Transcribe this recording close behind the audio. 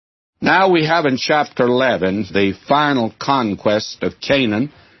Now we have in chapter 11 the final conquest of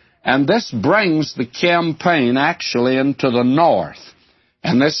Canaan, and this brings the campaign actually into the north.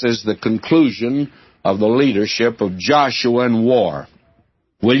 And this is the conclusion of the leadership of Joshua in war.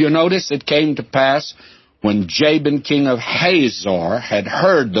 Will you notice it came to pass when Jabin, king of Hazor, had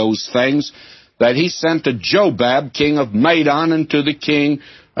heard those things, that he sent to Jobab, king of Madon, and to the king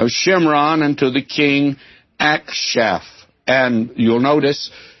of Shimron, and to the king Akshaph. And you'll notice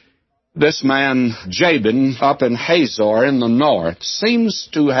this man, Jabin, up in Hazor in the north, seems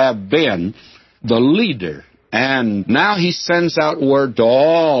to have been the leader. And now he sends out word to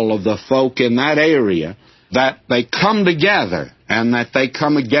all of the folk in that area that they come together and that they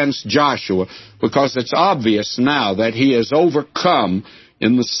come against Joshua, because it's obvious now that he has overcome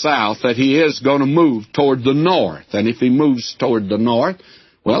in the south, that he is going to move toward the north. And if he moves toward the north,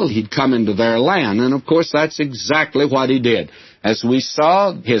 well, he'd come into their land. And, of course, that's exactly what he did. As we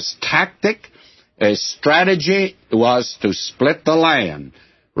saw, his tactic, his strategy was to split the land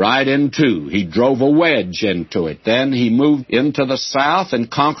right in two. He drove a wedge into it. Then he moved into the south and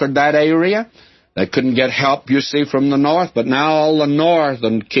conquered that area. They couldn't get help, you see, from the north, but now all the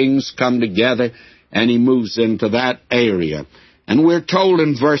northern kings come together, and he moves into that area. And we're told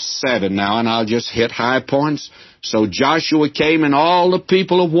in verse 7 now, and I'll just hit high points. So Joshua came and all the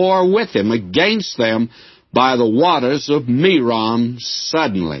people of war with him against them by the waters of Merom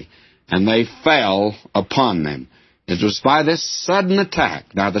suddenly, and they fell upon them. It was by this sudden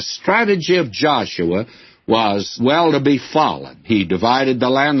attack. Now, the strategy of Joshua was well to be followed. He divided the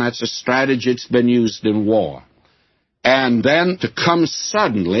land. That's a strategy that's been used in war. And then to come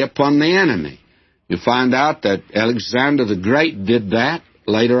suddenly upon the enemy. You find out that Alexander the Great did that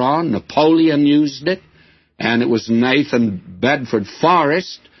later on. Napoleon used it. And it was Nathan Bedford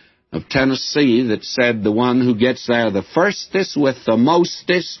Forrest of Tennessee that said the one who gets there the firstest with the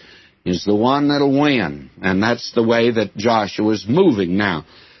mostest is the one that'll win. And that's the way that Joshua's moving now.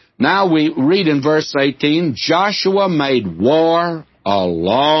 Now we read in verse 18, Joshua made war a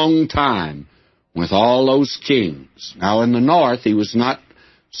long time with all those kings. Now in the north he was not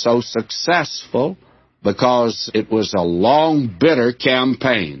so successful because it was a long, bitter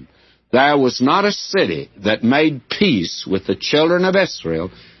campaign. There was not a city that made peace with the children of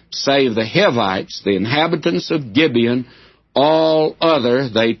Israel save the Hivites, the inhabitants of Gibeon. All other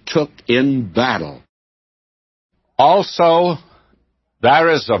they took in battle. Also,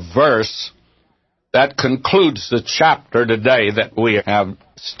 there is a verse that concludes the chapter today that we have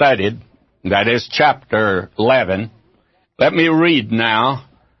studied. That is chapter 11. Let me read now.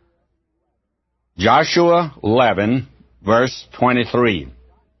 Joshua 11, verse 23.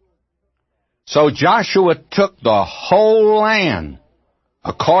 So Joshua took the whole land,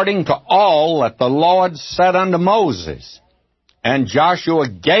 according to all that the Lord said unto Moses. And Joshua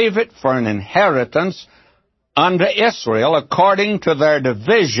gave it for an inheritance unto Israel according to their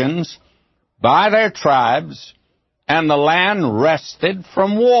divisions by their tribes, and the land rested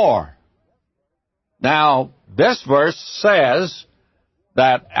from war. Now, this verse says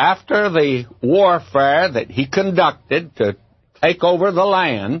that after the warfare that he conducted to take over the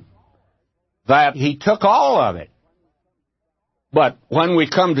land, that he took all of it. But when we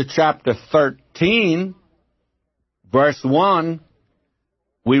come to chapter 13, verse 1,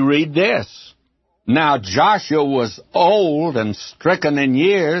 we read this. Now Joshua was old and stricken in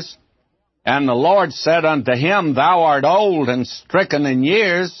years, and the Lord said unto him, Thou art old and stricken in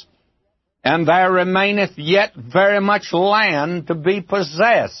years, and there remaineth yet very much land to be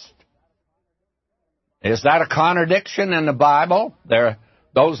possessed. Is that a contradiction in the Bible? There are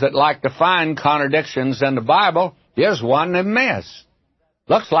those that like to find contradictions in the Bible. Here's one they missed.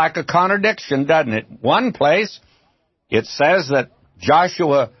 Looks like a contradiction, doesn't it? One place, it says that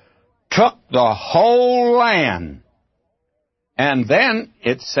Joshua took the whole land. And then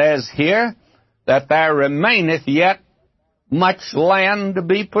it says here that there remaineth yet much land to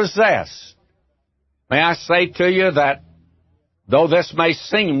be possessed. May I say to you that though this may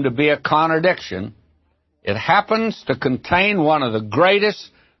seem to be a contradiction, it happens to contain one of the greatest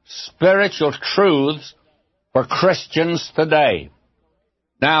spiritual truths for Christians today.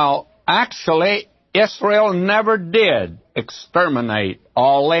 Now, actually, Israel never did exterminate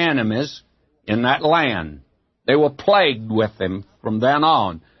all the enemies in that land. They were plagued with them from then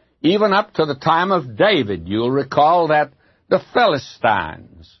on. Even up to the time of David, you'll recall that the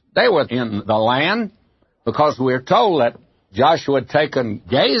Philistines, they were in the land because we're told that Joshua had taken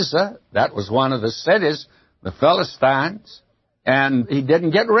Gaza, that was one of the cities, the Philistines, and he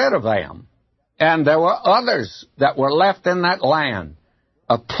didn't get rid of them. And there were others that were left in that land,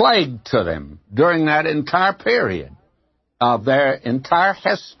 a plague to them during that entire period of their entire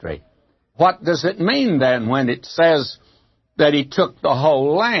history. What does it mean then when it says that he took the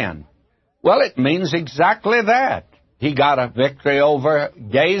whole land? Well, it means exactly that. He got a victory over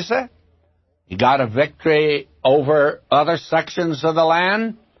Gaza. He got a victory over other sections of the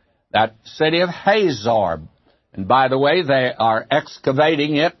land, that city of Hazor. And by the way, they are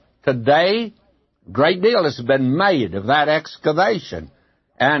excavating it today. A great deal has been made of that excavation.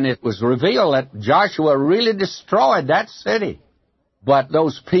 And it was revealed that Joshua really destroyed that city. But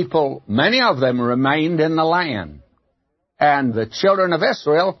those people, many of them remained in the land. And the children of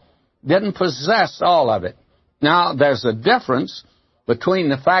Israel didn't possess all of it. Now, there's a difference between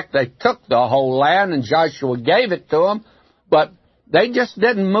the fact they took the whole land and Joshua gave it to them, but they just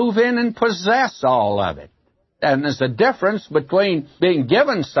didn't move in and possess all of it. And there's a difference between being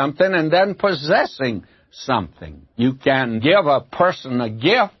given something and then possessing something. You can give a person a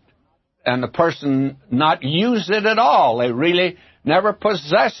gift and the person not use it at all. They really never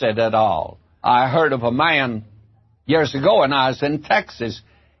possess it at all. I heard of a man years ago when I was in Texas.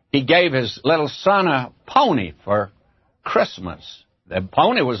 He gave his little son a pony for Christmas. The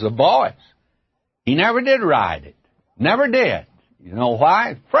pony was the boy's. He never did ride it. Never did. You know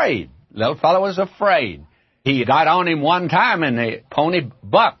why? Afraid. Little fellow was afraid. He got on him one time and the pony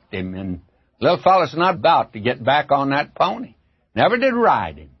bucked him, and little fellow's not about to get back on that pony. Never did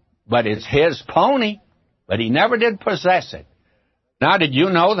ride him. But it's his pony, but he never did possess it. Now, did you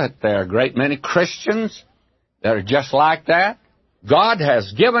know that there are a great many Christians that are just like that? God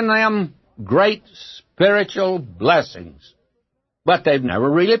has given them great spiritual blessings, but they've never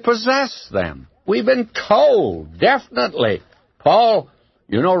really possessed them. We've been told, definitely. Paul,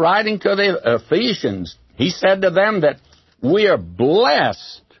 writing to the Ephesians, he said to them that we are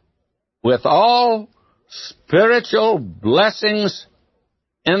blessed with all spiritual blessings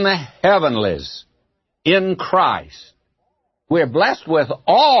in the heavenlies in Christ. We're blessed with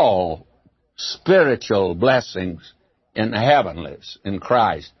all spiritual blessings in the heavenlies in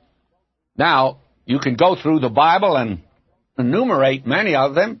Christ. Now, you can go through the Bible and enumerate many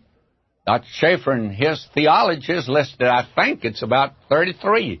of them. Dr. Schaeffer in his theology has listed, I think it's about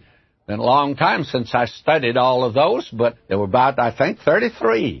 33. It's been a long time since I studied all of those, but there were about, I think,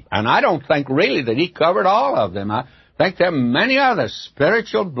 33. And I don't think really that he covered all of them. I think there are many other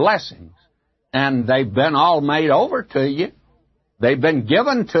spiritual blessings, and they've been all made over to you. They've been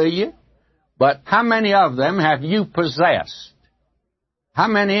given to you, but how many of them have you possessed? How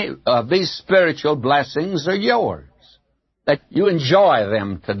many of these spiritual blessings are yours, that you enjoy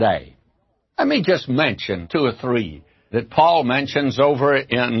them today? Let me just mention 2 or 3 that Paul mentions over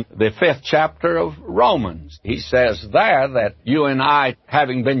in the 5th chapter of Romans. He says there that you and I,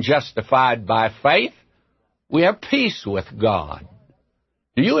 having been justified by faith, we have peace with God.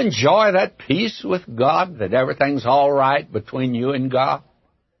 Do you enjoy that peace with God, that everything's all right between you and God?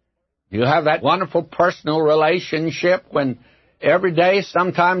 Do you have that wonderful personal relationship when every day,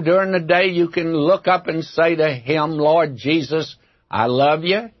 sometime during the day, you can look up and say to Him, Lord Jesus, I love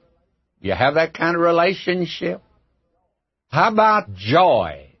you? You have that kind of relationship? How about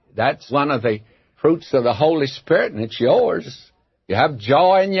joy? That's one of the fruits of the Holy Spirit, and it's yours. You have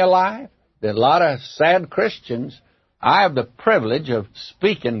joy in your life. There are a lot of sad Christians. I have the privilege of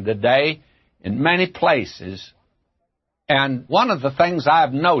speaking today in many places, and one of the things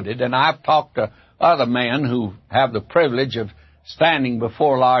I've noted, and I've talked to other men who have the privilege of standing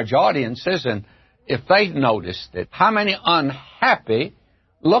before large audiences, and if they've noticed it, how many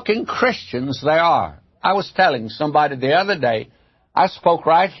unhappy-looking Christians there are. I was telling somebody the other day, I spoke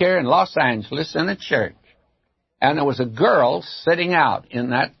right here in Los Angeles in a church, and there was a girl sitting out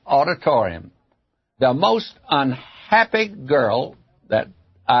in that auditorium, the most unhappy girl that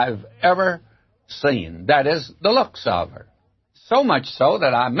I've ever seen. That is, the looks of her. So much so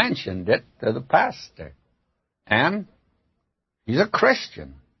that I mentioned it to the pastor. And he's a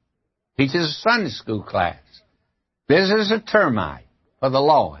Christian. Teaches a Sunday school class. This is a termite for the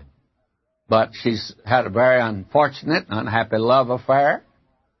Lord. But she's had a very unfortunate, unhappy love affair.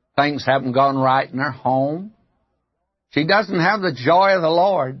 Things haven't gone right in her home. She doesn't have the joy of the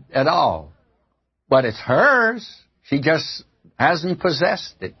Lord at all. But it's hers. She just hasn't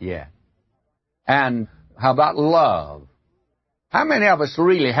possessed it yet. And how about love? How many of us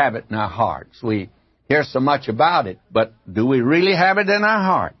really have it in our hearts? We hear so much about it, but do we really have it in our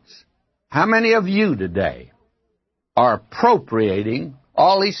hearts? How many of you today are appropriating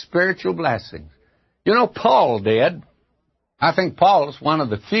all these spiritual blessings? You know, Paul did. I think Paul is one of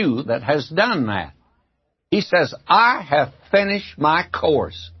the few that has done that. He says, I have finished my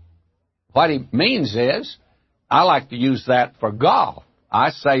course. What he means is, I like to use that for golf.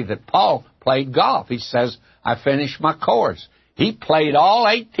 I say that Paul played golf. He says, I finished my course. He played all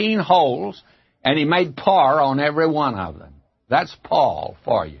 18 holes, and he made par on every one of them. That's Paul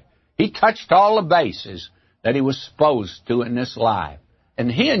for you. He touched all the bases that he was supposed to in this life.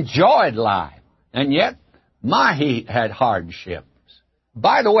 And he enjoyed life. And yet, he had hardships.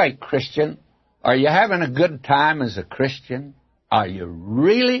 By the way, Christian, are you having a good time as a Christian? Are you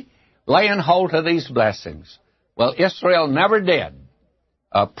really laying hold of these blessings? Well, Israel never did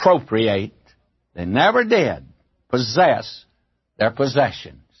appropriate. They never did possess their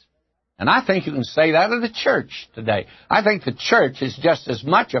possessions. And I think you can say that of the church today. I think the church is just as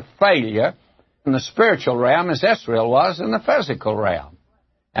much a failure in the spiritual realm as Israel was in the physical realm.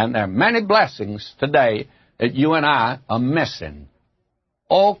 And there are many blessings today that you and I are missing.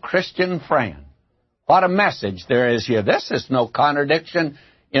 Oh, Christian friend, what a message there is here. This is no contradiction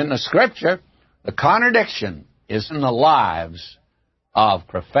in the Scripture. The contradiction is in the lives of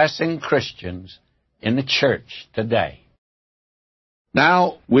professing Christians in the church today.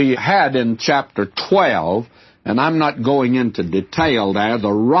 Now, we had in chapter 12, and I'm not going into detail there,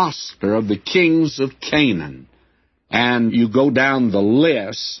 the roster of the kings of Canaan. And you go down the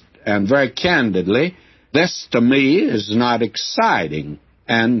list, and very candidly, this to me is not exciting.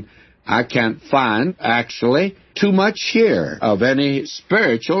 And I can't find, actually, too much here of any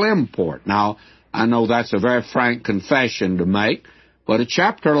spiritual import. Now, I know that's a very frank confession to make, but a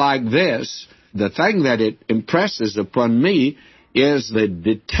chapter like this, the thing that it impresses upon me is the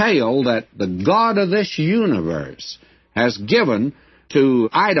detail that the God of this universe has given to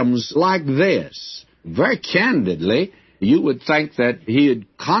items like this. Very candidly, you would think that he'd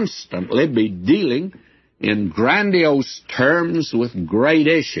constantly be dealing in grandiose terms with great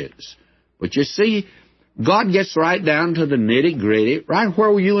issues. But you see, God gets right down to the nitty-gritty, right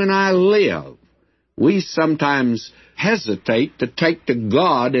where you and I live. We sometimes hesitate to take to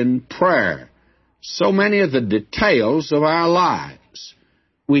God in prayer so many of the details of our lives.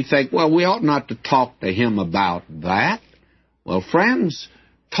 We think, well, we ought not to talk to Him about that. Well, friends,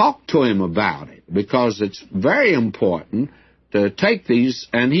 talk to Him about it, because it's very important to take these,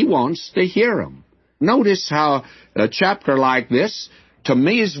 and He wants to hear them. Notice how a chapter like this, to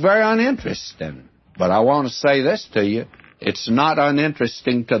me, is very uninteresting. But I want to say this to you. It's not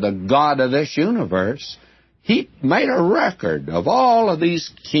uninteresting to the God of this universe. He made a record of all of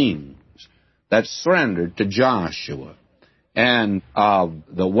these kings that surrendered to Joshua and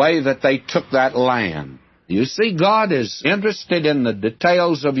the way that they took that land. You see, God is interested in the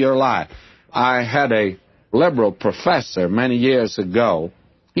details of your life. I had a liberal professor many years ago.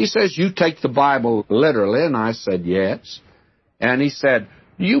 He says, you take the Bible literally, and I said, yes. And he said,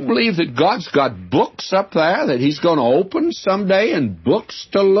 do you believe that God's got books up there that He's going to open someday and books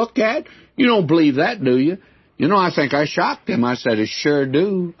to look at? You don't believe that, do you? You know, I think I shocked him. I said, I sure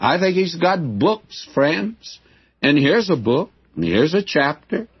do. I think He's got books, friends. And here's a book, and here's a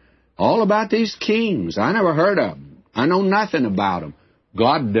chapter, all about these kings. I never heard of them. I know nothing about them.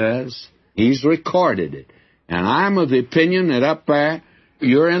 God does. He's recorded it. And I'm of the opinion that up there,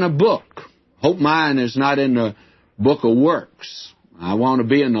 you're in a book. Hope mine is not in the book of works. I want to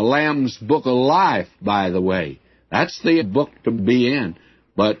be in the Lamb's book of life, by the way. That's the book to be in.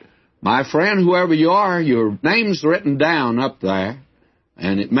 But, my friend, whoever you are, your name's written down up there,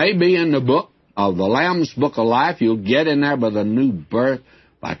 and it may be in the book of the Lamb's book of life. You'll get in there by the new birth,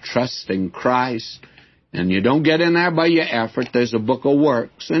 by trusting Christ. And you don't get in there by your effort. There's a book of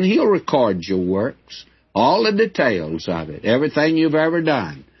works, and He'll record your works, all the details of it, everything you've ever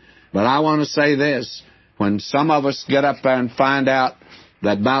done. But I want to say this. When some of us get up there and find out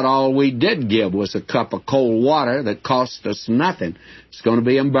that about all we did give was a cup of cold water that cost us nothing, it's going to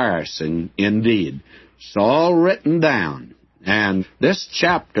be embarrassing indeed. It's all written down. And this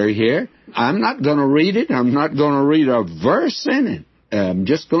chapter here, I'm not going to read it. I'm not going to read a verse in it. I'm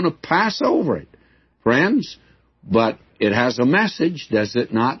just going to pass over it, friends. But it has a message, does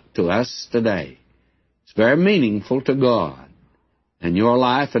it not, to us today? It's very meaningful to God and your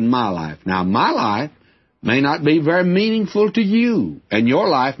life and my life. Now, my life may not be very meaningful to you, and your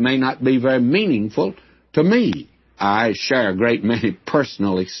life may not be very meaningful to me. I share a great many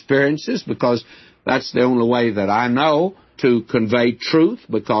personal experiences because that's the only way that I know to convey truth,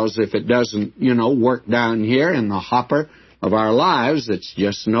 because if it doesn't, work down here in the hopper of our lives, it's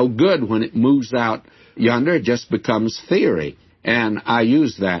just no good. When it moves out yonder, it just becomes theory. And I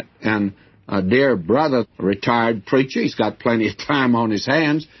use that. And a dear brother, retired preacher, he's got plenty of time on his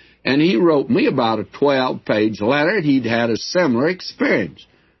hands, and he wrote me about a 12-page letter. He'd had a similar experience.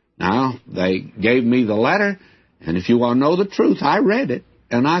 Now, they gave me the letter, and if you want to know the truth, I read it,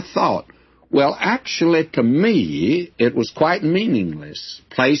 and I thought, well, actually, to me, it was quite meaningless.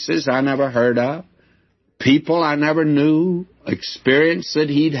 Places I never heard of, people I never knew, experience that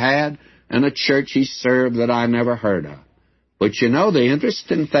he'd had and a church he served that I never heard of. But you know, the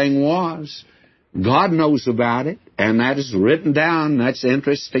interesting thing was, God knows about it, and that is written down. That's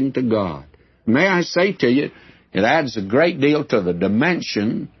interesting to God. May I say to you, it adds a great deal to the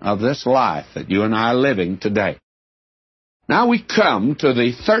dimension of this life that you and I are living today. Now we come to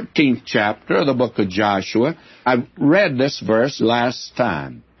the 13th chapter of the book of Joshua. I read this verse last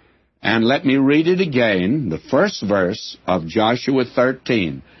time, and let me read it again, the first verse of Joshua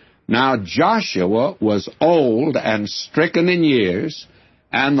 13. Now Joshua was old and stricken in years,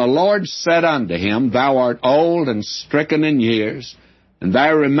 and the Lord said unto him, Thou art old and stricken in years, and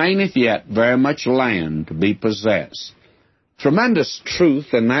there remaineth yet very much land to be possessed. Tremendous truth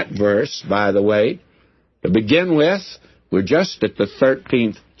in that verse, by the way. To begin with, we're just at the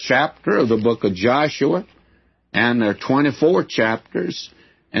 13th chapter of the book of Joshua, and there are 24 chapters,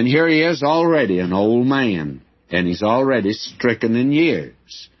 and here he is already an old man, and he's already stricken in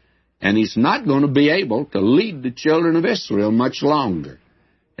years. And he's not going to be able to lead the children of Israel much longer.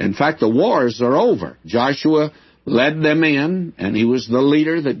 In fact, the wars are over. Joshua led them in, and he was the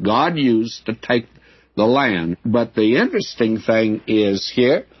leader that God used to take the land. But the interesting thing is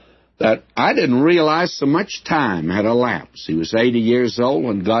here that I didn't realize so much time had elapsed. He was 80 years old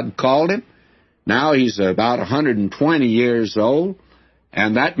when God called him. Now he's about 120 years old,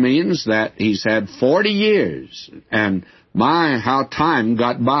 and that means that he's had 40 years. And my, how time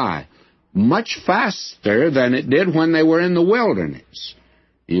got by. Much faster than it did when they were in the wilderness.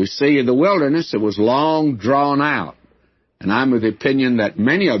 You see, in the wilderness, it was long drawn out. And I'm of the opinion that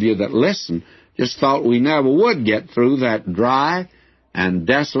many of you that listen just thought we never would get through that dry and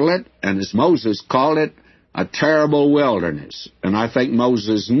desolate, and as Moses called it, a terrible wilderness. And I think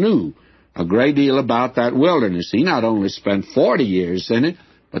Moses knew a great deal about that wilderness. He not only spent 40 years in it,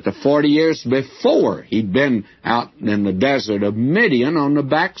 but the 40 years before, he'd been out in the desert of Midian on the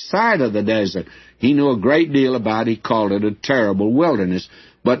backside of the desert. He knew a great deal about it. He called it a terrible wilderness.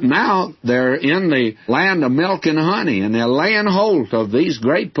 But now they're in the land of milk and honey, and they're laying hold of these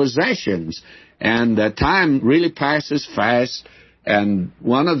great possessions. And time really passes fast. And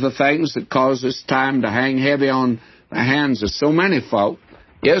one of the things that causes time to hang heavy on the hands of so many folk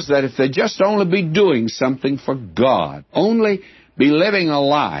is that if they just only be doing something for God, only be living a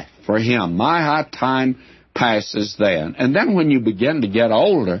life for Him, my, how time passes then. And then when you begin to get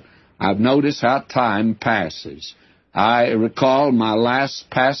older, I've noticed how time passes. I recall my last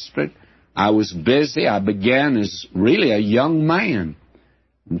pastorate. I was busy. I began as really a young man.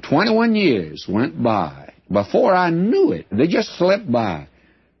 And 21 years went by. Before I knew it, they just slipped by.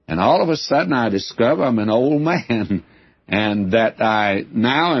 And all of a sudden I discover I'm an old man and that I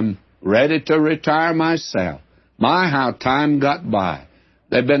now am ready to retire myself. My, how time got by.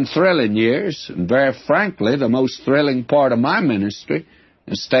 They've been thrilling years, and very frankly, the most thrilling part of my ministry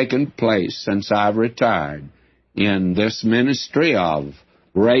has taken place since I've retired. In this ministry of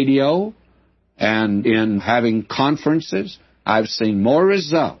radio and in having conferences, I've seen more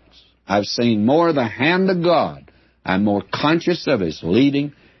results. I've seen more of the hand of God. I'm more conscious of His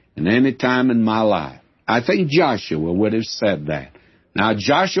leading than any time in my life. I think Joshua would have said that. Now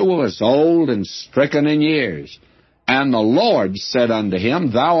Joshua was old and stricken in years. And the Lord said unto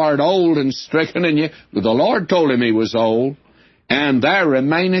him, Thou art old and stricken in years. The Lord told him he was old. And there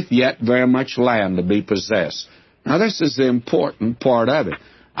remaineth yet very much land to be possessed. Now this is the important part of it.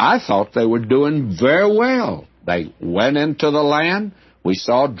 I thought they were doing very well. They went into the land. We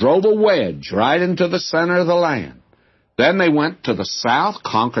saw, drove a wedge right into the center of the land. Then they went to the south,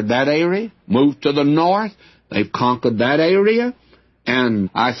 conquered that area, moved to the north. They've conquered that area. And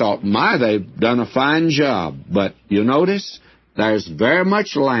I thought, my, they've done a fine job. But you notice, there's very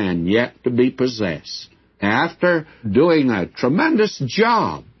much land yet to be possessed. After doing a tremendous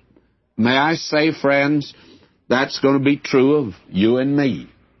job, may I say, friends, that's going to be true of you and me.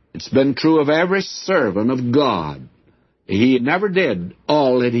 It's been true of every servant of God. He never did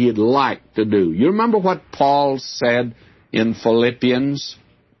all that he'd like to do. You remember what Paul said in Philippians?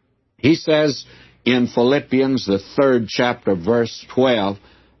 He says in Philippians, the 3rd chapter, verse 12,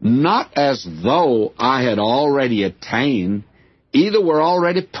 Not as though I had already attained, either were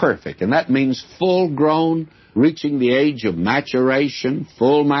already perfect. And that means full grown, reaching the age of maturation,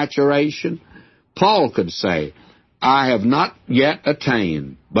 full maturation. Paul could say, I have not yet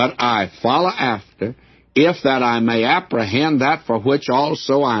attained, but I follow after, if that I may apprehend that for which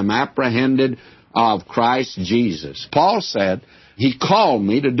also I am apprehended of Christ Jesus. Paul said, He called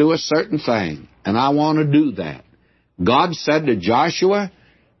me to do a certain thing, and I want to do that. God said to Joshua,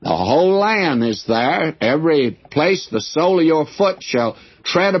 the whole land is there. Every place the sole of your foot shall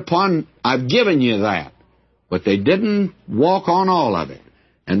tread upon, I've given you that. but they didn't walk on all of it.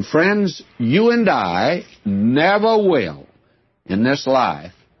 And friends, you and I never will, in this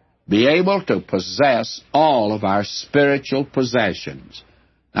life, be able to possess all of our spiritual possessions.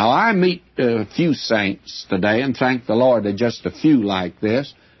 Now, I meet a few saints today, and thank the Lord there are just a few like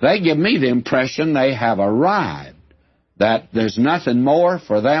this. They give me the impression they have arrived, that there's nothing more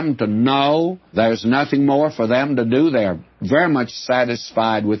for them to know, there's nothing more for them to do. They're very much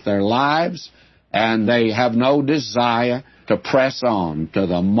satisfied with their lives, and they have no desire to press on to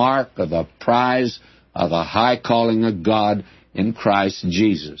the mark of the prize of the high calling of God in Christ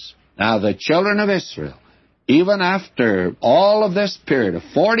Jesus. Now, the children of Israel, even after all of this period of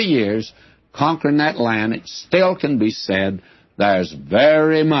 40 years conquering that land, it still can be said there's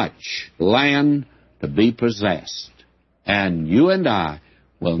very much land to be possessed. And you and I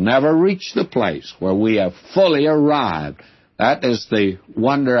will never reach the place where we have fully arrived. That is the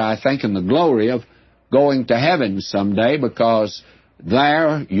wonder, I think, and the glory of going to heaven someday, because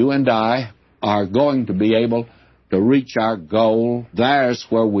there you and I are going to be able to reach our goal. There's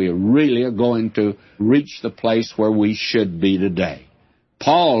where we really are going to reach the place where we should be today.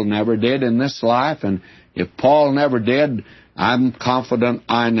 Paul never did in this life, and if Paul never did, I'm confident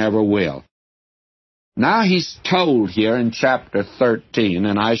I never will. Now he's told here in chapter 13,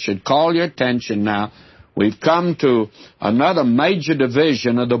 and I should call your attention now, we've come to another major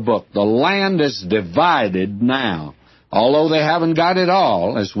division of the book. The land is divided now. Although they haven't got it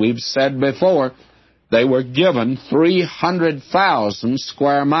all, as we've said before, they were given 300,000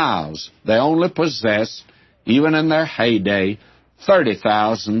 square miles. They only possessed, even in their heyday,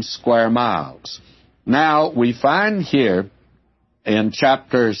 30,000 square miles. Now, we find here in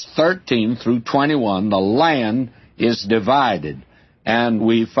chapters 13 through 21, the land is divided. And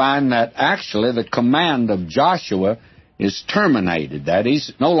we find that actually the command of Joshua is terminated, that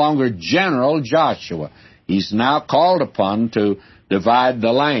he's no longer General Joshua. He's now called upon to divide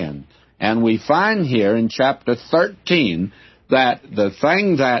the land. And we find here in chapter 13 that the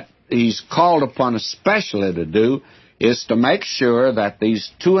thing that he's called upon especially to do is to make sure that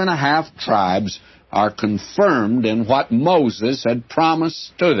these 2.5 tribes are confirmed in what Moses had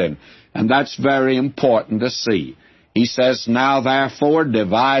promised to them. And that's very important to see. He says, "Now therefore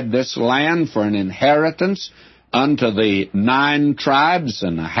divide this land for an inheritance unto the 9 tribes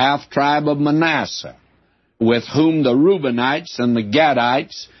and the half tribe of Manasseh, with whom the Reubenites and the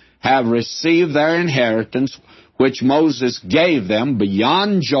Gadites have received their inheritance, which Moses gave them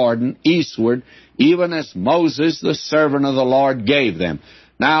beyond Jordan eastward, even as Moses the servant of the Lord gave them."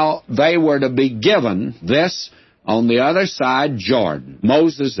 Now, they were to be given this on the other side, Jordan.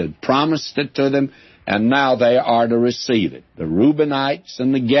 Moses had promised it to them, and now they are to receive it. The Reubenites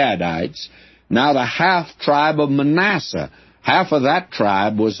and the Gadites. Now the half tribe of Manasseh, half of that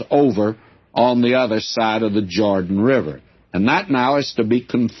tribe was over on the other side of the Jordan River. And that now is to be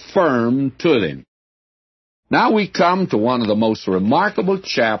confirmed to them. Now we come to one of the most remarkable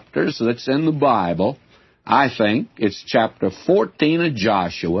chapters that's in the Bible. I think it's chapter 14 of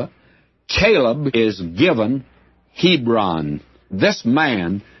Joshua. Caleb is given Hebron. This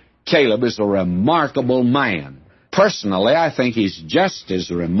man, Caleb, is a remarkable man. Personally, I think he's just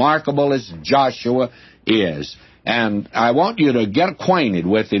as remarkable as Joshua is. And I want you to get acquainted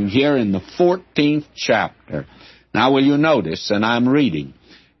with him here in the 14th chapter. Now, will you notice, and I'm reading,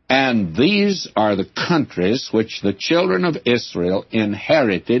 "And these are the countries which the children of Israel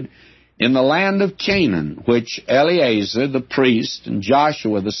inherited in the land of Canaan, which Eleazar the priest and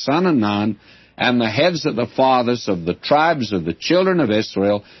Joshua the son of Nun and the heads of the fathers of the tribes of the children of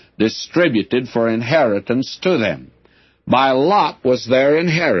Israel distributed for inheritance to them. By lot was their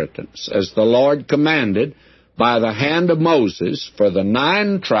inheritance, as the Lord commanded, by the hand of Moses, for the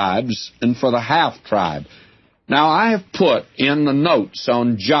 9 tribes and for the half tribe." Now, I have put in the notes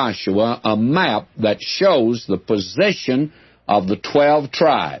on Joshua a map that shows the position of the 12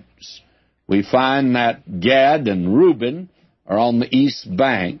 tribes. We find that Gad and Reuben are on the east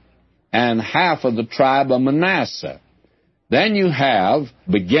bank, and half of the tribe of Manasseh. Then you have,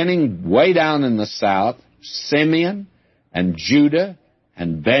 beginning way down in the south, Simeon and Judah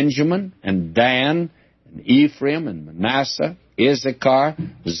and Benjamin and Dan and Ephraim and Manasseh, Issachar,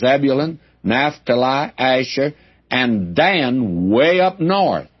 Zebulun, Naphtali, Asher, and Dan way up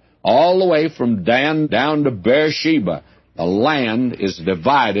north, all the way from Dan down to Beersheba. The land is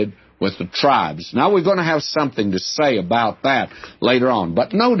divided with the tribes. Now we're going to have something to say about that later on.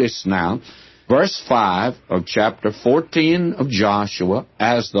 But notice now, verse 5 of chapter 14 of Joshua,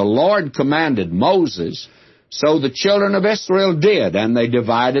 "As the Lord commanded Moses, so the children of Israel did, and they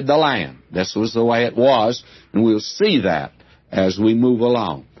divided the land." This was the way it was, and we'll see that as we move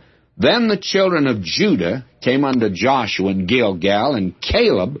along. Then the children of Judah came unto Joshua in Gilgal, and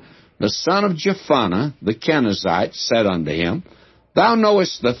Caleb, the son of Jephunneh, the Kenizzite, said unto him, Thou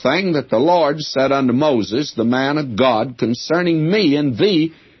knowest the thing that the Lord said unto Moses, the man of God, concerning me and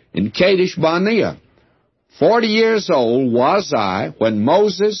thee in Kadesh Barnea. 40 years old was I when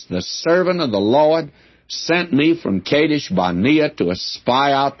Moses, the servant of the Lord, sent me from Kadesh Barnea to espy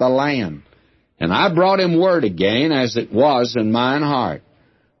out the land. And I brought him word again, as it was in mine heart.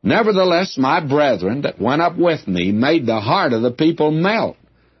 Nevertheless, my brethren that went up with me made the heart of the people melt.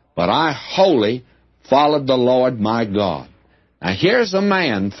 But I wholly followed the Lord my God. Now here's a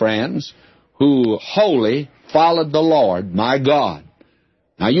man, friends, who wholly followed the Lord my God.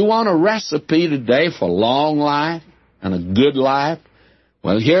 Now you want a recipe today for long life and a good life?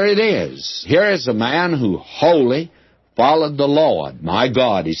 Well, here it is. Here is a man who wholly followed the Lord my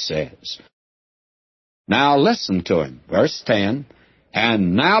God, he says. Now listen to him. Verse 10,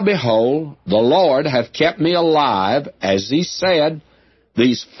 And now behold, the Lord hath kept me alive, as he said,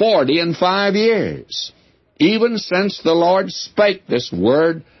 these 45 years, even since the Lord spake this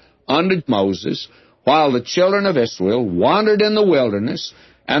word unto Moses, while the children of Israel wandered in the wilderness.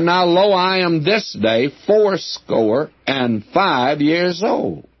 And now, lo, I am this day 65 years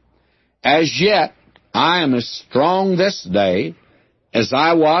old. As yet I am as strong this day as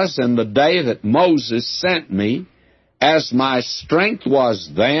I was in the day that Moses sent me. As my strength was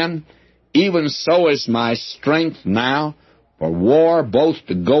then, even so is my strength now, for war both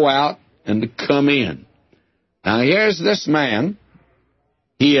to go out and to come in. Now here's this man.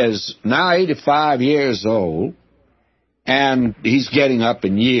 He is now 85 years old, and he's getting up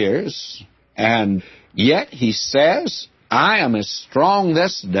in years, and yet he says, I am as strong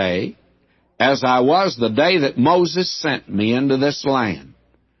this day as I was the day that Moses sent me into this land.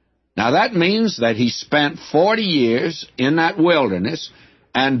 Now that means that he spent 40 years in that wilderness,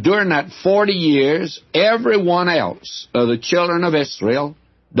 and during that 40 years, everyone else of the children of Israel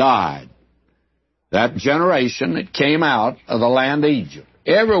died. That generation that came out of the land of Egypt.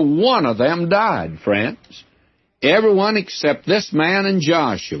 Every one of them died, friends. Everyone except this man and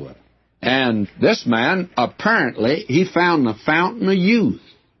Joshua. And this man, apparently, he found the fountain of youth.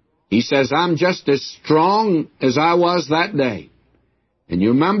 He says, I'm just as strong as I was that day. And you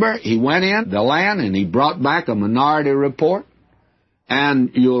remember, he went in the land and he brought back a minority report.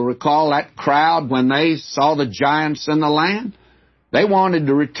 And you'll recall that crowd, when they saw the giants in the land, they wanted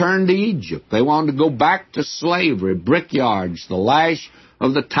to return to Egypt. They wanted to go back to slavery, brickyards, the lash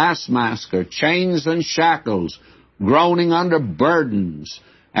of the taskmaster, chains and shackles, groaning under burdens,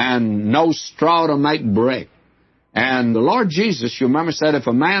 and no straw to make brick. And the Lord Jesus, you remember, said, if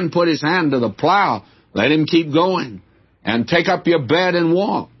a man put his hand to the plow, let him keep going, and take up your bed and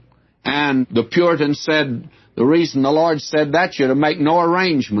walk. And the Puritans said, the reason the Lord said that, you're to make no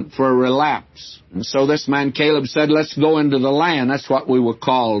arrangement for a relapse. And so this man Caleb said, let's go into the land. That's what we were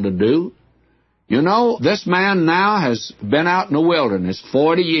called to do. You know, this man now has been out in the wilderness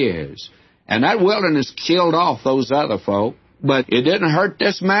 40 years. And that wilderness killed off those other folk. But it didn't hurt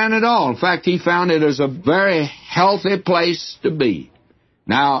this man at all. In fact, he found it as a very healthy place to be.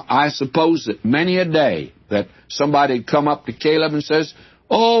 Now, I suppose that many a day that somebody would come up to Caleb and says,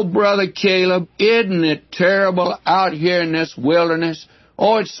 oh, Brother Caleb, isn't it terrible out here in this wilderness?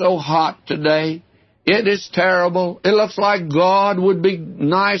 Oh, it's so hot today. It is terrible. It looks like God would be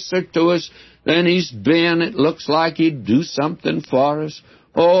nicer to us than He's been. It looks like He'd do something for us.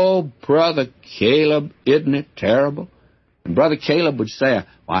 Oh, Brother Caleb, isn't it terrible? And Brother Caleb would say,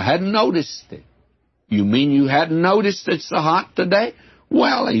 well, I hadn't noticed it. You mean you hadn't noticed it's so hot today?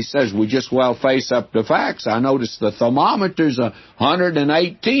 Well, he says, we just well face up to facts. I noticed the thermometer's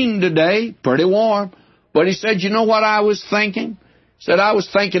 118 today, pretty warm. But he said, you know what I was thinking? He said, I was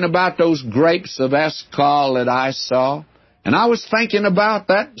thinking about those grapes of Eshcol that I saw. And I was thinking about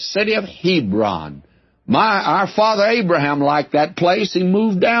that city of Hebron. Our father Abraham liked that place. He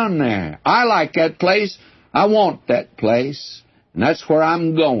moved down there. I like that place. I want that place. And that's where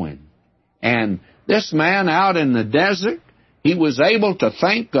I'm going. And this man out in the desert, he was able to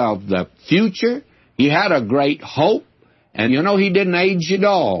think of the future. He had a great hope. And, you know, he didn't age at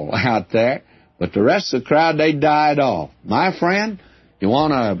all out there. But the rest of the crowd, they died off. My friend, you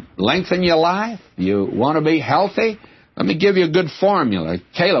want to lengthen your life? You want to be healthy? Let me give you a good formula,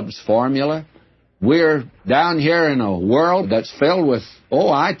 Caleb's formula. We're down here in a world that's filled with,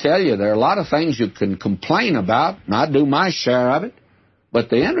 I tell you, there are a lot of things you can complain about, and I do my share of it. But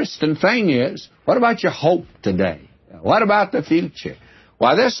the interesting thing is, what about your hope today? What about the future?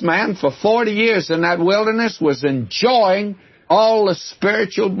 Why, this man for 40 years in that wilderness was enjoying all the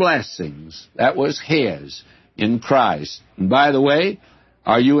spiritual blessings that was his in Christ. And by the way,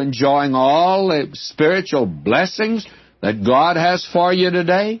 Are you enjoying all the spiritual blessings that God has for you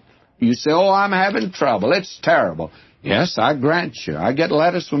today? You say, oh, I'm having trouble. It's terrible. Yes, I grant you. I get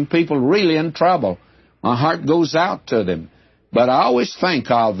letters from people really in trouble. My heart goes out to them. But I always think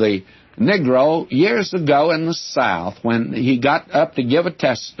of the Negro years ago in the South when he got up to give a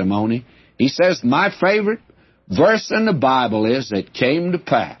testimony. He says, my favorite verse in the Bible is, it came to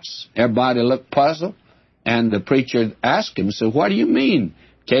pass. Everybody looked puzzled, and the preacher asked him, so what do you mean,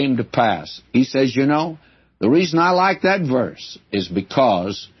 came to pass? He says, you know, the reason I like that verse is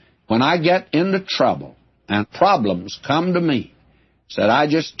because when I get into trouble and problems come to me, said I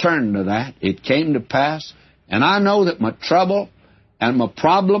just turn to that, it came to pass, and I know that my trouble and my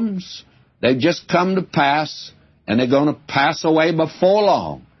problems, they've just come to pass, and they're going to pass away before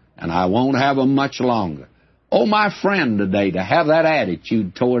long, and I won't have them much longer. Oh, my friend today, to have that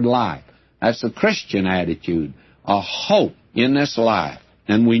attitude toward life, that's a Christian attitude, a hope in this life,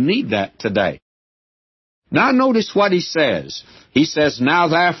 and we need that today. Now notice what he says. He says, now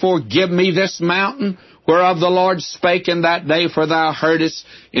therefore give me this mountain, whereof the Lord spake in that day, for thou heardest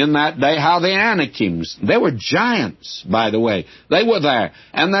in that day how the Anakims, they were giants, by the way, they were there,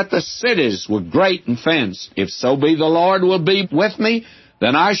 and that the cities were great and fenced. If so be the Lord will be with me,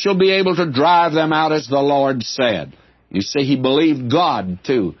 then I shall be able to drive them out as the Lord said. You see, he believed God,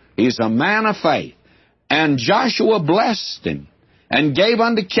 too. He's a man of faith. And Joshua blessed him, and gave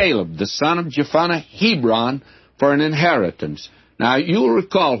unto Caleb, the son of Jephunneh, Hebron for an inheritance. Now, you'll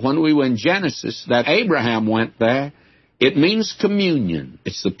recall when we were in Genesis that Abraham went there. It means communion.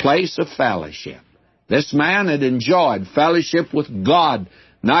 It's the place of fellowship. This man had enjoyed fellowship with God.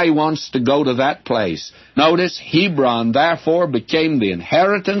 Now he wants to go to that place. Notice, Hebron, therefore, became the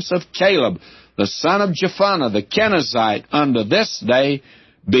inheritance of Caleb, the son of Jephunneh, the Kenizzite, unto this day,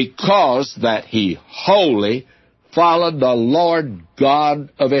 because that he wholly followed the Lord God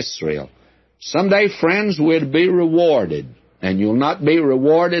of Israel. Someday, friends, we'll be rewarded. And you'll not be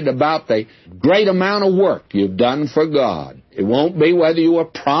rewarded about the great amount of work you've done for God. It won't be whether you were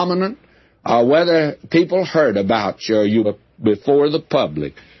prominent or whether people heard about you or you were before the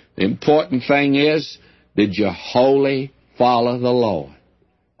public. The important thing is, did you wholly follow the Lord?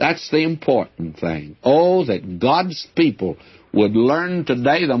 That's the important thing. Oh, that God's people would learn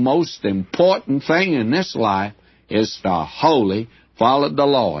today the most important thing in this life is to wholly follow the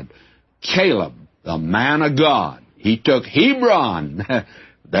Lord. Caleb, the man of God, he took Hebron.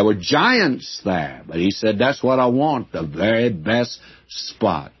 There were giants there, but he said, that's what I want, the very best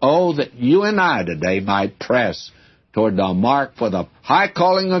spot. Oh, that you and I today might press toward the mark for the high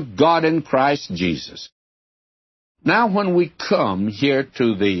calling of God in Christ Jesus. Now, when we come here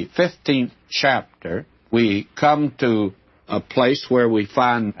to the 15th chapter, we come to a place where we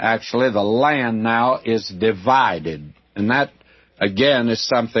find actually the land now is divided. And that, again, is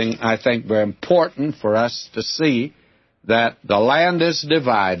something I think very important for us to see, that the land is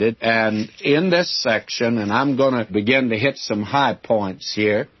divided. And in this section, and I'm going to begin to hit some high points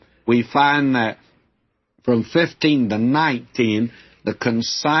here, we find that from 15 to 19, the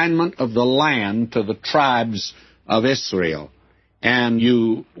consignment of the land to the tribes of Israel. And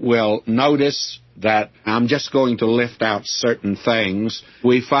you will notice that I'm just going to lift out certain things.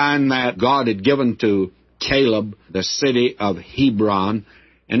 We find that God had given to Caleb the city of Hebron,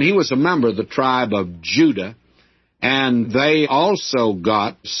 and he was a member of the tribe of Judah, and they also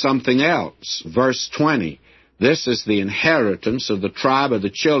got something else. Verse 20, this is the inheritance of the tribe of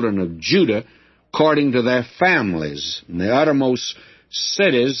the children of Judah, according to their families, and the uttermost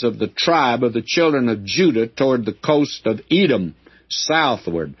cities of the tribe of the children of Judah toward the coast of Edom,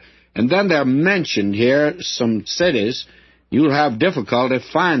 southward. And then they're mentioned here some cities. You'll have difficulty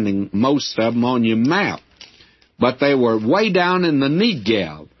finding most of them on your map. But they were way down in the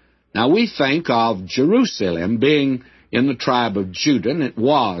Negev. Now, we think of Jerusalem being in the tribe of Judah, and it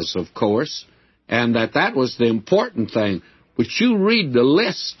was, of course, and that was the important thing. But you read the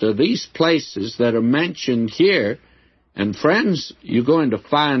list of these places that are mentioned here, and friends, you're going to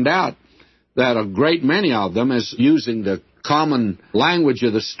find out that a great many of them, is using the common language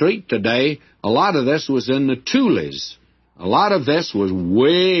of the street today, a lot of this was in the Tules. A lot of this was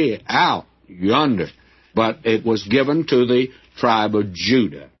way out yonder, but it was given to the tribe of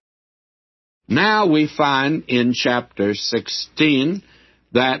Judah. Now we find in chapter 16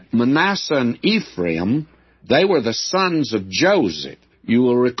 that Manasseh and Ephraim, they were the sons of Joseph. You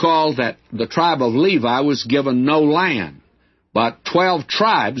will recall that the tribe of Levi was given no land, but 12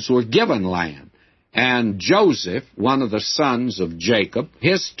 tribes were given land. And Joseph, one of the sons of Jacob,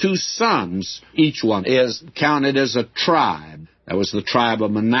 his 2 sons, each one is counted as a tribe. That was the tribe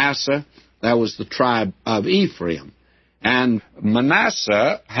of Manasseh. That was the tribe of Ephraim. And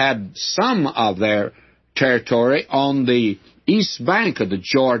Manasseh had some of their territory on the east bank of the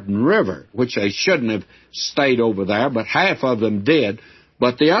Jordan River, which they shouldn't have stayed over there, but half of them did.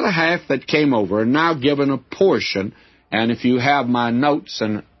 But the other half that came over are now given a portion. And if you have my notes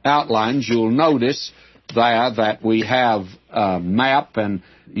and outlines, you'll notice there that we have a map, and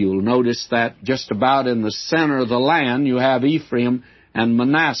you'll notice that just about in the center of the land you have Ephraim and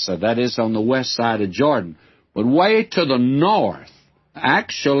Manasseh. That is on the west side of Jordan. But way to the north,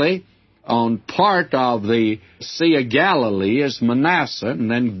 actually on part of the Sea of Galilee, is Manasseh, and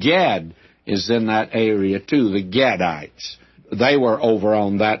then Gad is in that area too, the Gadites. They were over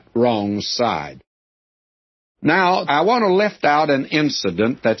on that wrong side. Now, I want to lift out an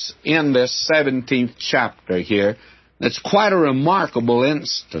incident that's in this 17th chapter here that's quite a remarkable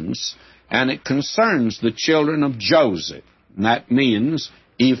instance, and it concerns the children of Joseph. And that means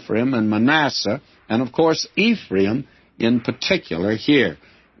Ephraim and Manasseh, and of course Ephraim in particular here.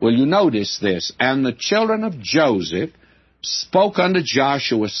 Will you notice this? And the children of Joseph spoke unto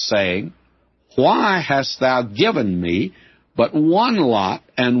Joshua, saying, Why hast thou given me but one lot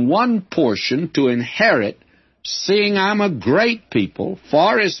and one portion to inherit, seeing I'm a great people,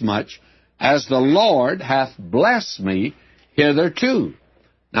 forasmuch as the Lord hath blessed me hitherto?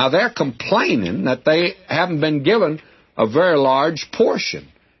 Now they're complaining that they haven't been given a very large portion.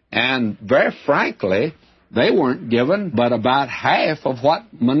 And very frankly, they weren't given but about half of what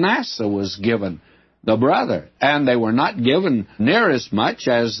Manasseh was given, the brother. And they were not given near as much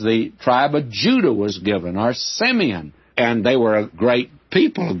as the tribe of Judah was given, or Simeon. And they were a great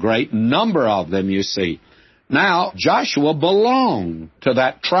people, a great number of them, you see. Now, Joshua belonged to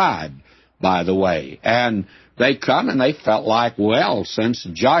that tribe, by the way. And they come and they felt like, well, since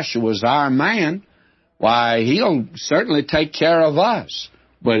Joshua's our man, why, he'll certainly take care of us.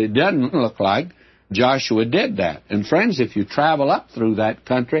 But it doesn't look like Joshua did that. And friends, if you travel up through that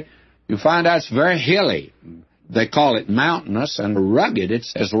country, you find out it's very hilly. They call it mountainous and rugged.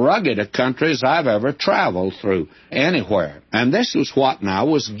 It's as rugged a country as I've ever traveled through anywhere. And this was what now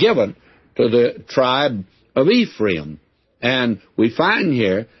was given to the tribe of Ephraim. And we find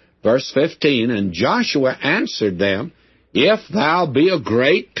here, verse 15, And Joshua answered them, If thou be a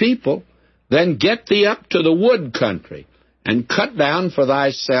great people, then get thee up to the wood country, and cut down for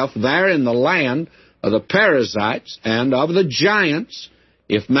thyself there in the land of the Perizzites and of the giants,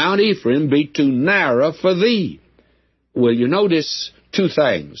 if Mount Ephraim be too narrow for thee. Well, you notice two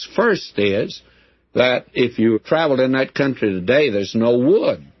things. First is that if you traveled in that country today, there's no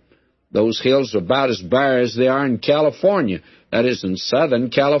wood. Those hills are about as bare as they are in California. That is, in Southern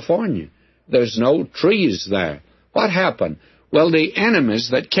California. There's no trees there. What happened? Well, the enemies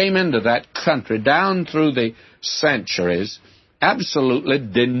that came into that country down through the centuries absolutely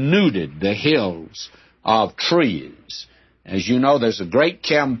denuded the hills of trees. As you know, there's a great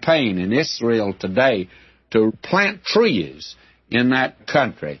campaign in Israel today to plant trees in that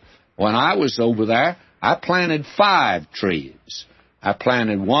country. When I was over there, I planted 5 trees. I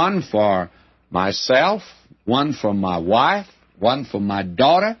planted one for myself, one for my wife, one for my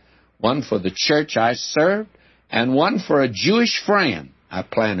daughter, one for the church I served, and one for a Jewish friend. I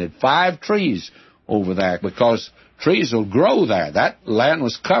planted 5 trees over there because trees will grow there. That land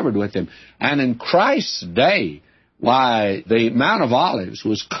was covered with them. And in Christ's day, why, the Mount of Olives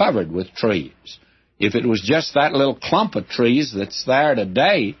was covered with trees. If it was just that little clump of trees that's there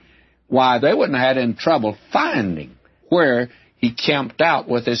today, why, they wouldn't have had any trouble finding where he camped out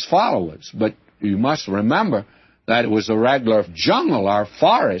with his followers. But you must remember that it was a regular jungle or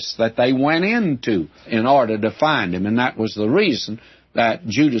forest that they went into in order to find him. And that was the reason that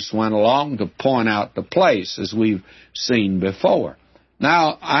Judas went along to point out the place, as we've seen before.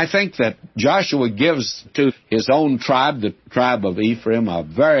 Now, I think that Joshua gives to his own tribe, the tribe of Ephraim, a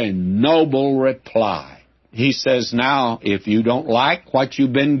very noble reply. He says, now, if you don't like what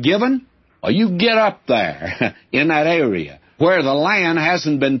you've been given, well, you get up there in that area where the land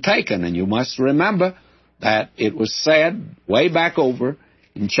hasn't been taken. And you must remember that it was said way back over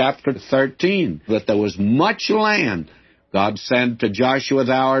in chapter 13 that there was much land. God said to Joshua,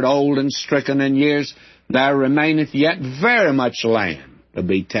 Thou art old and stricken in years, there remaineth yet very much land to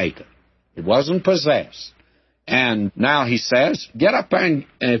be taken. It wasn't possessed. And now he says, get up there, and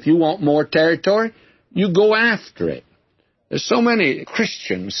if you want more territory, you go after it. There's so many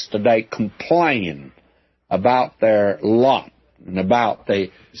Christians today complain about their lot and about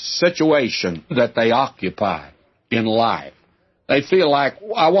the situation that they occupy in life. They feel like,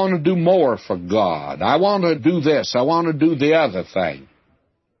 I want to do more for God. I want to do this. I want to do the other thing.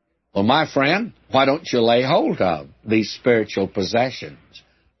 Well, my friend, why don't you lay hold of these spiritual possessions?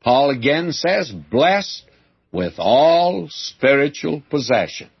 Paul again says, blessed with all spiritual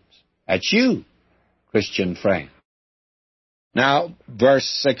possessions. That's you, Christian friend. Now, verse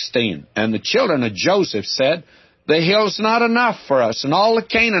 16, and the children of Joseph said, the hill's not enough for us, and all the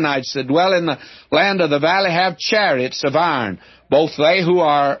Canaanites that dwell in the land of the valley have chariots of iron, both they who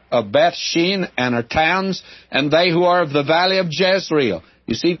are of Beth-shean and her towns, and they who are of the valley of Jezreel.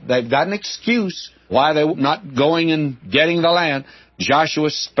 You see, they've got an excuse why they're not going and getting the land. Joshua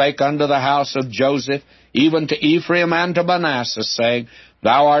spake unto the house of Joseph, even to Ephraim and to Manasseh, saying,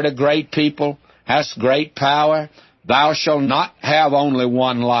 Thou art a great people, hast great power. Thou shalt not have only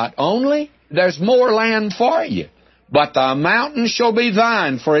one lot only. There's more land for you. But the mountain shall be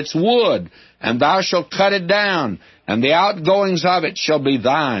thine for its wood, and thou shalt cut it down, and the outgoings of it shall be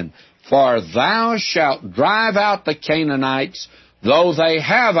thine. For thou shalt drive out the Canaanites, though they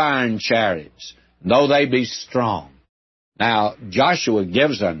have iron chariots, though they be strong. Now, Joshua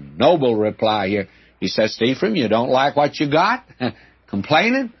gives a noble reply here. He says to Ephraim, you don't like what you got?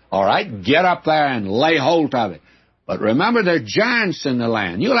 Complaining? All right, get up there and lay hold of it. But remember, there are giants in the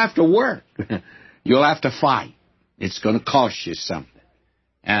land. You'll have to work. You'll have to fight. It's going to cost you something.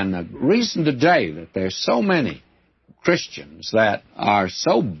 And the reason today that there's so many Christians that are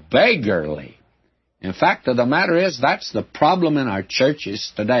so beggarly, in fact, the matter is, that's the problem in our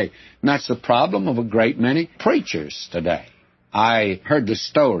churches today. And that's the problem of a great many preachers today. I heard the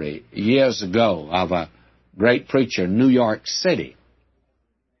story years ago of a great preacher in New York City.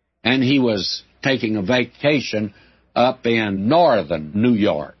 And he was taking a vacation up in northern New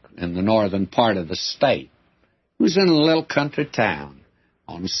York, in the northern part of the state. He was in a little country town.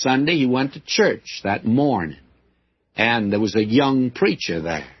 On Sunday, he went to church that morning. And there was a young preacher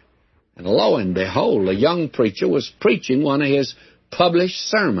there. And lo and behold, the young preacher was preaching one of his published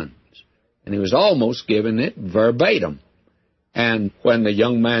sermons. And he was almost giving it verbatim. And when the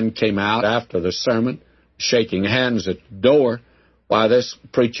young man came out after the sermon, shaking hands at the door, why, this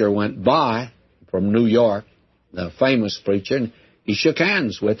preacher went by from New York, the famous preacher, and he shook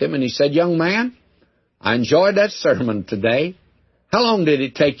hands with him, and he said, Young man, I enjoyed that sermon today. How long did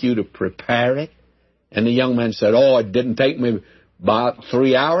it take you to prepare it? And the young man said, Oh, it didn't take me about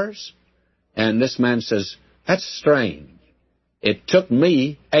 3 hours. And this man says, That's strange. It took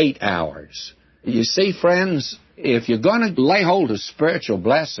me 8 hours. You see, friends, if you're going to lay hold of spiritual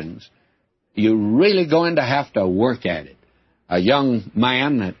blessings, you're really going to have to work at it. A young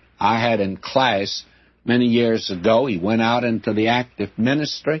man that I had in class many years ago, he went out into the active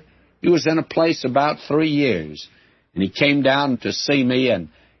ministry. He was in a place about 3 years. And he came down to see me, and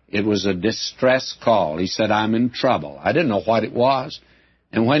it was a distress call. He said, I'm in trouble. I didn't know what it was.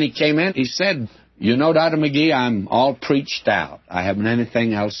 And when he came in, he said, You know, Dr. McGee, I'm all preached out. I haven't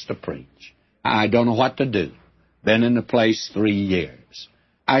anything else to preach. I don't know what to do. Been in the place 3 years.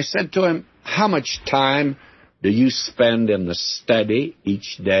 I said to him, How much time do you spend in the study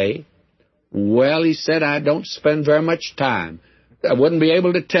each day? Well, he said, I don't spend very much time. I wouldn't be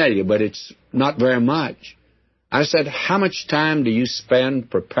able to tell you, but it's not very much. I said, How much time do you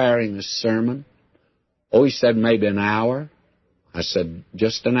spend preparing a sermon? Oh, he said, maybe an hour. I said,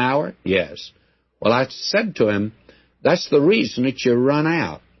 Just an hour? Yes. Well, I said to him, That's the reason that you run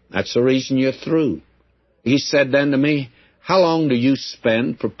out. That's the reason you're through. He said then to me, How long do you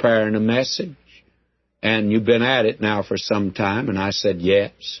spend preparing a message? And you've been at it now for some time. And I said,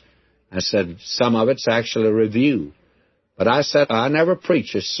 Yes. I said, Some of it's actually a review. But I said, I never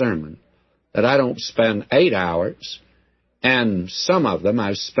preach a sermon that I don't spend 8 hours. And some of them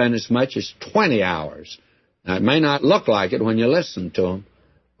I've spent as much as 20 hours. Now, it may not look like it when you listen to them,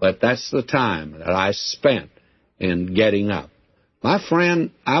 but that's the time that I spent in getting up. My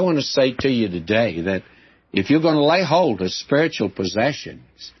friend, I want to say to you today that if you're going to lay hold of spiritual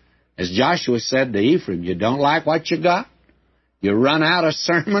possessions, as Joshua said to Ephraim, you don't like what you got, you run out of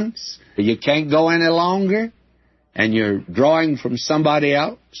sermons, you can't go any longer, and you're drawing from somebody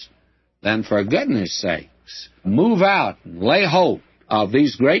else, then for goodness sakes, move out and lay hold of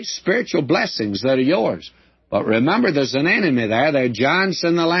these great spiritual blessings that are yours. But remember, there's an enemy there. There are giants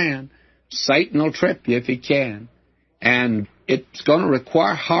in the land. Satan will trip you if he can. And it's going to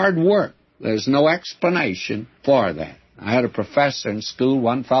require hard work. There's no explanation for that. I had a professor in school.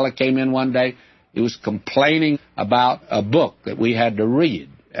 One fellow came in one day. He was complaining about a book that we had to read,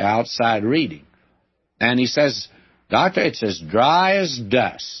 outside reading. And he says, Doctor, it's as dry as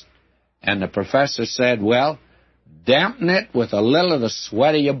dust. And the professor said, Well, dampen it with a little of the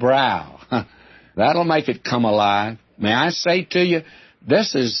sweat of your brow. That'll make it come alive. May I say to you,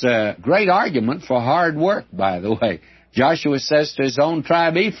 this is a great argument for hard work, by the way. Joshua says to his own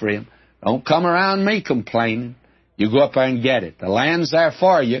tribe, Ephraim, don't come around me complaining. You go up there and get it. The land's there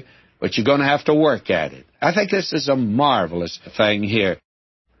for you, but you're going to have to work at it. I think this is a marvelous thing here.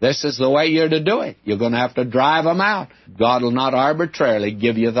 This is the way you're to do it. You're going to have to drive them out. God will not arbitrarily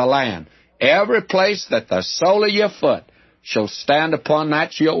give you the land. Every place that the sole of your foot shall stand upon,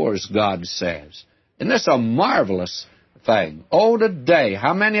 that's yours, God says. Isn't this a marvelous thing? Oh, today,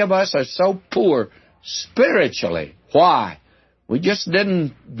 how many of us are so poor spiritually? Why? We just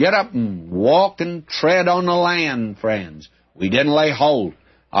didn't get up and walk and tread on the land, friends. We didn't lay hold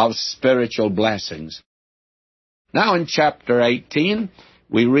of spiritual blessings. Now in chapter 18,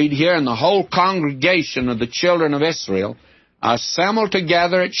 we read here, and the whole congregation of the children of Israel assembled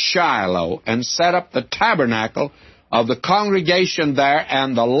together at Shiloh and set up the tabernacle of the congregation there,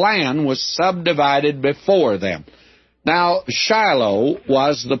 and the land was subdivided before them. Now, Shiloh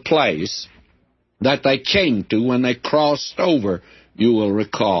was the place that they came to when they crossed over, you will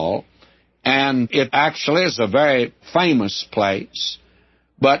recall. And it actually is a very famous place,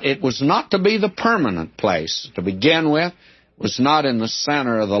 but it was not to be the permanent place. To begin with, it was not in the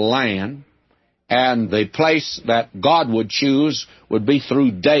center of the land. And the place that God would choose would be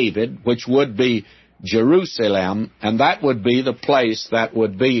through David, which would be Jerusalem, and that would be the place that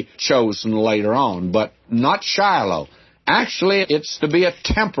would be chosen later on, but not Shiloh. Actually, it's to be a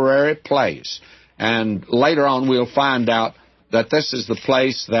temporary place. And later on we'll find out that this is the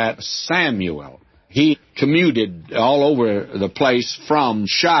place that Samuel, he commuted all over the place from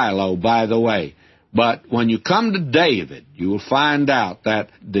Shiloh, by the way. But when you come to David, you will find out that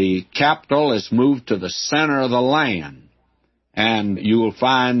the capital is moved to the center of the land. And you will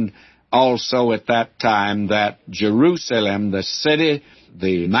find also at that time that Jerusalem, the city,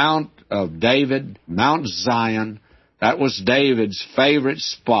 the Mount of David, Mount Zion, that was David's favorite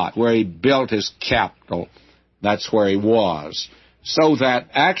spot where he built his capital. That's where he was. So that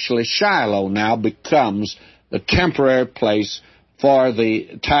actually Shiloh now becomes the temporary place for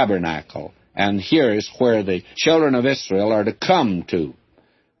the tabernacle. And here is where the children of Israel are to come to.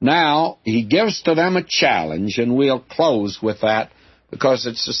 Now, he gives to them a challenge, and we'll close with that because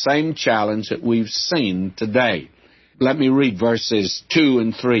it's the same challenge that we've seen today. Let me read verses 2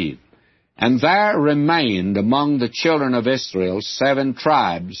 and 3. And there remained among the children of Israel 7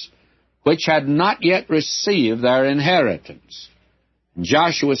 tribes, which had not yet received their inheritance. And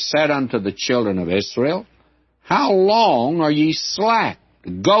Joshua said unto the children of Israel, How long are ye slack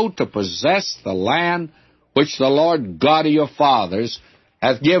to go to possess the land which the Lord God of your fathers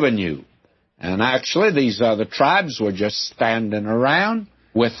hath given you? And actually, these other tribes were just standing around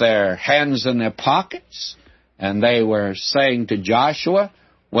with their hands in their pockets, and they were saying to Joshua,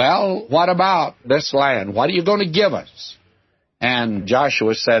 Well, what about this land? What are you going to give us? And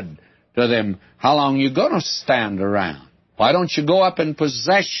Joshua said to them, How long are you going to stand around? Why don't you go up and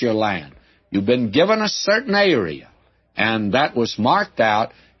possess your land? You've been given a certain area, and that was marked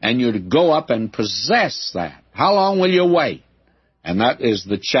out, and you're to go up and possess that. How long will you wait? And that is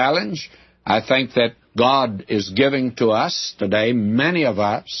the challenge I think that God is giving to us today, many of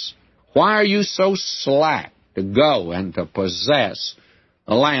us. Why are you so slack to go and to possess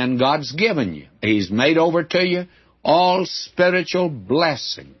the land God's given you? He's made over to you all spiritual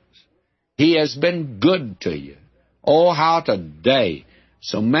blessings. He has been good to you. Oh, how today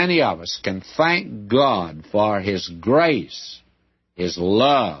so many of us can thank God for His grace, His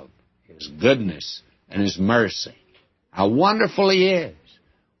love, His goodness, and His mercy. How wonderful He is.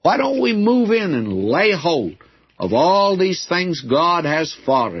 Why don't we move in and lay hold of all these things God has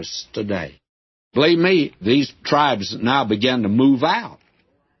for us today? Believe me, these tribes now begin to move out,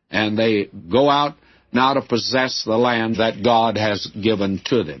 and they go out now to possess the land that God has given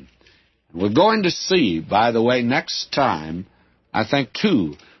to them. We're going to see, by the way, next time, I think,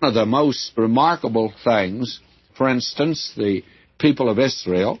 2 of the most remarkable things. For instance, the people of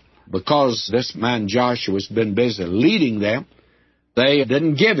Israel, because this man Joshua has been busy leading them, they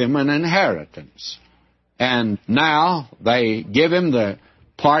didn't give him an inheritance. And now they give him the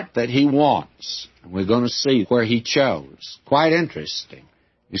part that he wants. We're going to see where he chose. Quite interesting.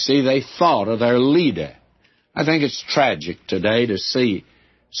 You see, they thought of their leader. I think it's tragic today to see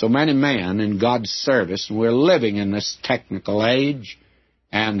so many men in God's service. We're living in this technical age,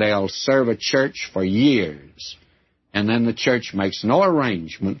 and they'll serve a church for years. And then the church makes no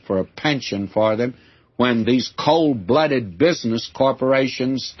arrangement for a pension for them, when these cold-blooded business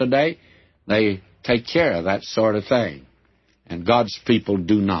corporations today, they take care of that sort of thing. And God's people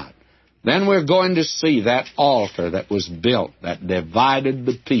do not. Then we're going to see that altar that was built, that divided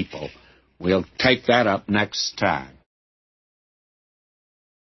the people. We'll take that up next time.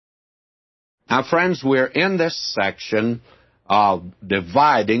 Now, friends, we're in this section of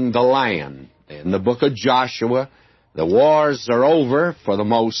dividing the land. In the book of Joshua, the wars are over for the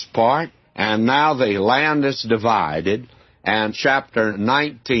most part, And now the land is divided, and chapter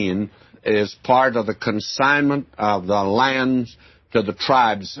 19 is part of the consignment of the lands to the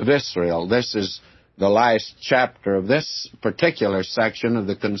tribes of Israel. This is the last chapter of this particular section of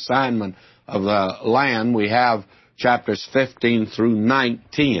the consignment of the land. We have chapters 15 through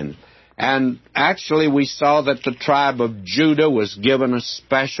 19. And actually we saw that the tribe of Judah was given a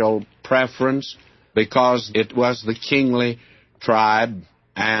special preference because it was the kingly tribe,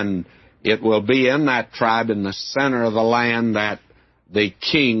 and it will be in that tribe in the center of the land that the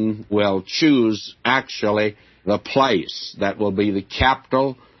king will choose actually the place that will be the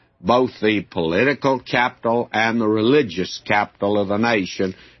capital, both the political capital and the religious capital of the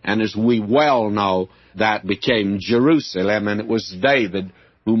nation. And as we well know, that became Jerusalem, and it was David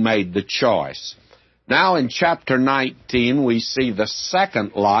who made the choice. Now in chapter 19, we see the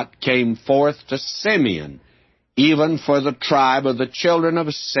second lot came forth to Simeon, even for the tribe of the children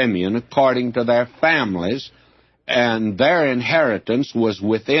of Simeon, according to their families, and their inheritance was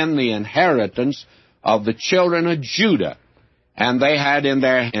within the inheritance of the children of Judah. And they had in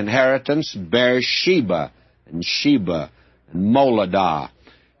their inheritance Beersheba and Sheba and Moladah.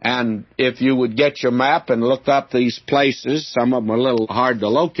 And if you would get your map and look up these places, some of them are a little hard to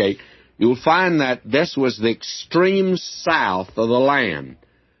locate, you'll find that this was the extreme south of the land.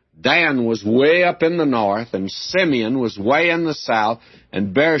 Dan was way up in the north, and Simeon was way in the south,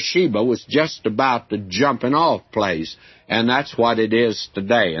 and Beersheba was just about the jumping off place. And that's what it is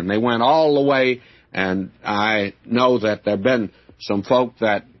today. And they went all the way, and I know that there have been some folk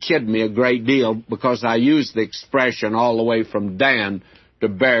that kid me a great deal because I use the expression all the way from Dan to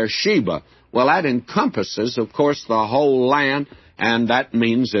Beersheba. Well, that encompasses, of course, the whole land, and that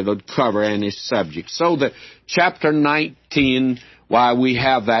means it would cover any subject. So the chapter 19, why we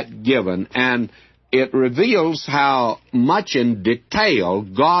have that given, and it reveals how much in detail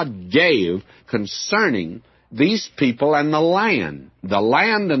God gave concerning these people and the land. The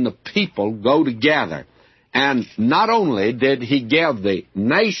land and the people go together. And not only did he give the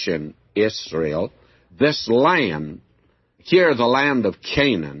nation Israel this land, here the land of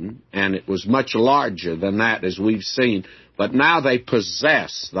Canaan, and it was much larger than that as we've seen, but now they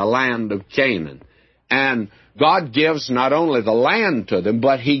possess the land of Canaan. And God gives not only the land to them,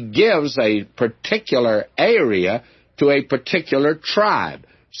 but he gives a particular area to a particular tribe.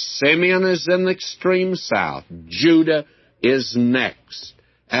 Simeon is in the extreme south. Judah is next.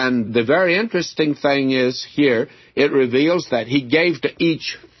 And the very interesting thing is here, it reveals that he gave to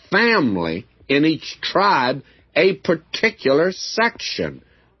each family in each tribe a particular section.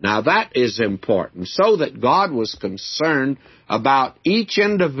 Now that is important, so that God was concerned about each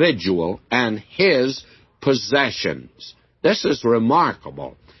individual and his possessions. This is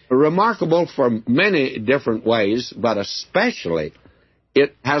remarkable. Remarkable for many different ways, but especially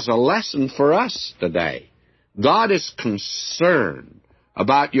it has a lesson for us today. God is concerned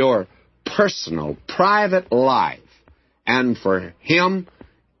about your personal, private life. And for him,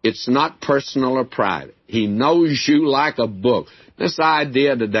 it's not personal or private. He knows you like a book. This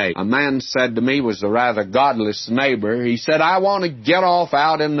idea today, a man said to me, was a rather godless neighbor. He said, I want to get off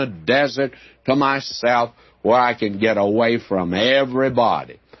out in the desert to myself where I can get away from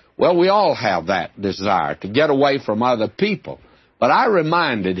everybody. Well, we all have that desire, to get away from other people. But I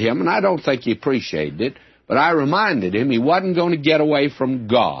reminded him, and I don't think he appreciated it, but I reminded him he wasn't going to get away from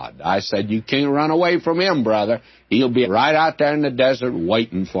God. I said, you can't run away from him, brother. He'll be right out there in the desert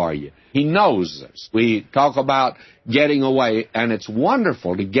waiting for you. He knows this. We talk about getting away, and it's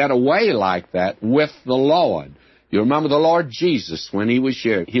wonderful to get away like that with the Lord. You remember the Lord Jesus, when he was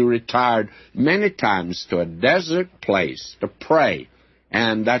here, he retired many times to a desert place to pray,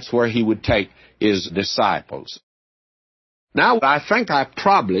 and that's where he would take his disciples. Now, I think I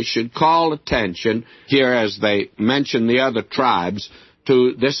probably should call attention here, as they mention the other tribes,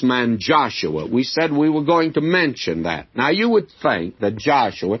 to this man Joshua. We said we were going to mention that. Now, you would think that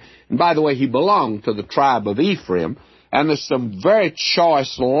Joshua, and by the way, he belonged to the tribe of Ephraim, and there's some very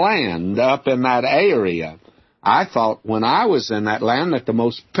choice land up in that area. I thought when I was in that land that the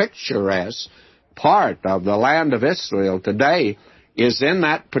most picturesque part of the land of Israel today is in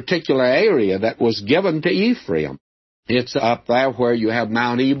that particular area that was given to Ephraim. It's up there where you have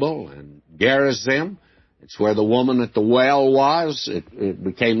Mount Ebal and Gerizim. It's where the woman at the well was. It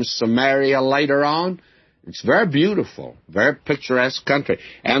became Samaria later on. It's very beautiful, very picturesque country.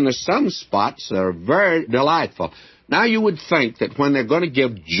 And there's some spots that are very delightful. Now you would think that when they're going to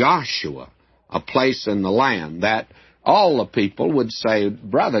give Joshua a place in the land, that all the people would say,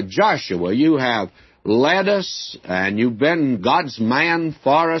 Brother Joshua, you have led us, and you've been God's man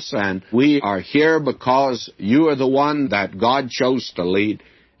for us, and we are here because you are the one that God chose to lead.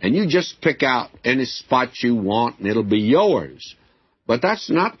 and you just pick out any spot you want, and it'll be yours. But that's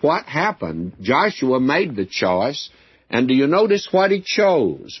not what happened. Joshua made the choice, and do you notice what he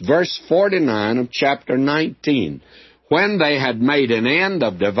chose? Verse 49 of chapter 19. When they had made an end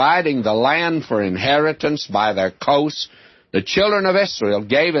of dividing the land for inheritance by their coasts, the children of Israel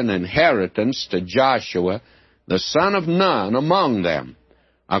gave an inheritance to Joshua, the son of Nun, among them.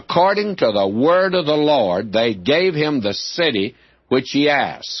 According to the word of the Lord, they gave him the city which he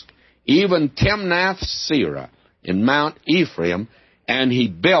asked, even Timnath-Serah in Mount Ephraim, and he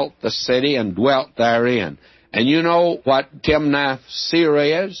built the city and dwelt therein. And you know what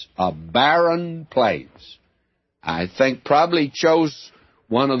Timnath-Serah is? A barren place. I think probably chose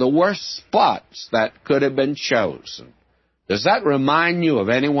one of the worst spots that could have been chosen. Does that remind you of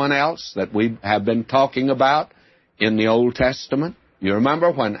anyone else that we have been talking about in the Old Testament? You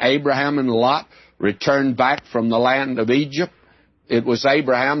remember when Abraham and Lot returned back from the land of Egypt? It was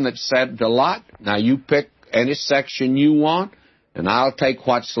Abraham that said to Lot, now you pick any section you want, and I'll take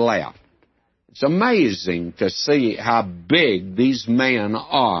what's left. It's amazing to see how big these men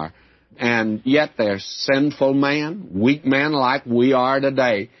are, and yet they're sinful men, weak men like we are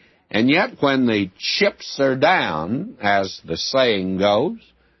today. And yet when the chips are down, as the saying goes,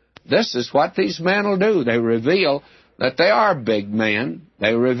 this is what these men will do. They reveal that they are big men.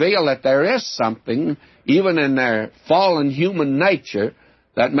 They reveal that there is something, even in their fallen human nature,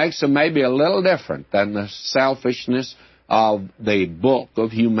 that makes them maybe a little different than the selfishness of the bulk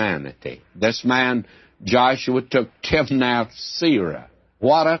of humanity. This man, Joshua, took Timnath-Serah.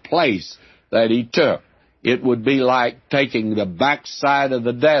 What a place that he took. It would be like taking the backside of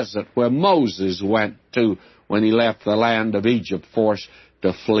the desert where Moses went to when he left the land of Egypt, forced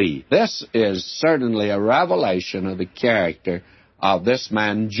to flee. This is certainly a revelation of the character of this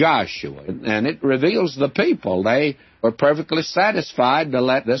man Joshua, and it reveals the people. They were perfectly satisfied to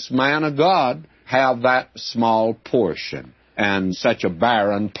let this man of God have that small portion, and such a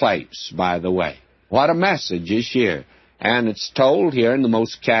barren place, by the way. What a message is here, and it's told here in the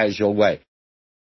most casual way.